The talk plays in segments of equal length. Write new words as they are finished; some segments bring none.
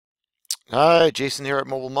Hi, Jason here at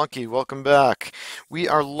MobileMonkey. Welcome back. We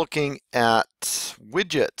are looking at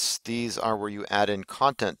widgets. These are where you add in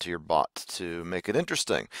content to your bot to make it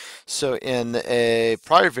interesting. So in a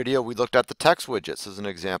prior video, we looked at the text widgets as an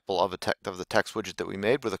example of the text widget that we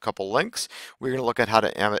made with a couple links. We're going to look at how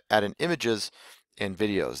to add in images and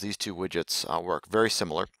videos. These two widgets work very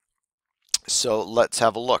similar. So let's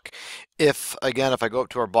have a look. If I go up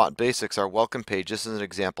to our bot basics, our welcome page, this is an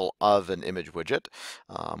example of an image widget,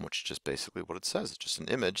 which is just basically what it says. It's just an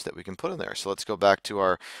image that we can put in there. So let's go back to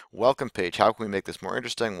our welcome page. How can we make this more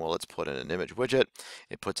interesting? Well, let's put in an image widget.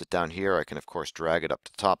 It puts it down here. I can, of course, drag it up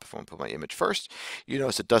to the top if I want to put my image first. You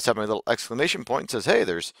notice it does have my little exclamation point. It says, hey,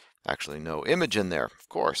 there's actually no image in there, of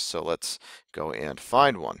course. So let's go and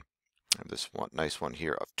find one. I have this nice one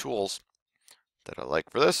here of tools that I like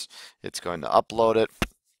for this. It's going to upload it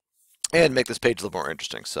and make this page a little more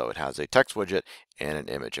interesting. So it has a text widget and an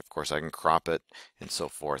image. Of course, I can crop it and so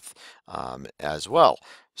forth as well.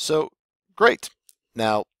 So great.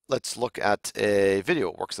 Now let's look at a video.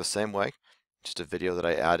 It works the same way. Just a video that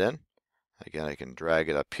I add in. Again, I can drag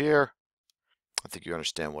it up here. I think you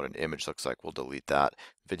understand what an image looks like. We'll delete that.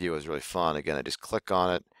 Video is really fun. Again, I just click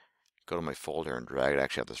on it, go to my folder and drag it. I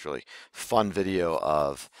actually have this really fun video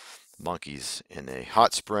of monkeys in a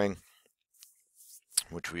hot spring,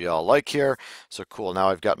 which we all like here. So cool. Now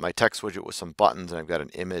I've got my text widget with some buttons, and I've got an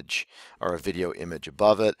image or a video image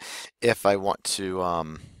above it. If I want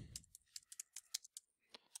to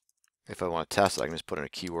test it, I can just put in a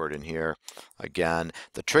keyword in here. Again,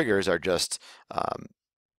 the triggers are just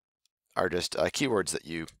keywords that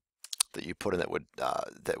you put in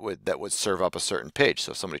that would serve up a certain page.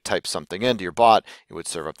 So if somebody types something into your bot, it would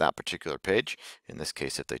serve up that particular page. In this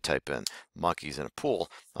case, if they type in monkeys in a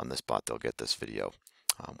pool on this bot, they'll get this video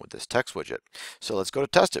with this text widget. So let's go to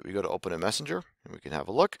test it. We go to open a messenger and we can have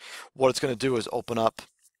a look. What it's going to do is open up,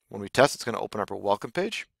 when we test, it's going to open up a welcome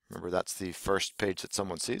page. Remember, that's the first page that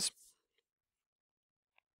someone sees.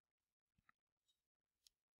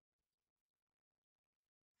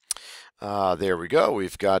 There we go.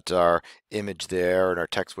 We've got our image there and our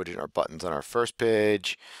text widget and our buttons on our first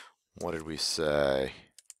page. What did we say?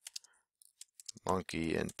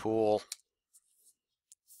 Monkey in pool.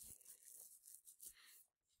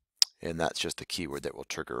 And that's just the keyword that will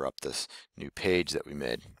trigger up this new page that we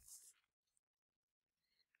made.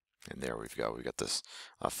 And there we've got this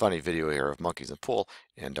funny video here of monkeys in pool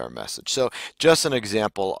and our message. So just an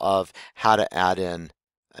example of how to add in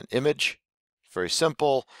an image, very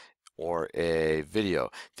simple, or a video.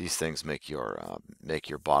 These things make your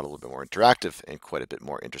bot a little bit more interactive and quite a bit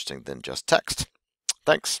more interesting than just text.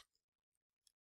 Thanks.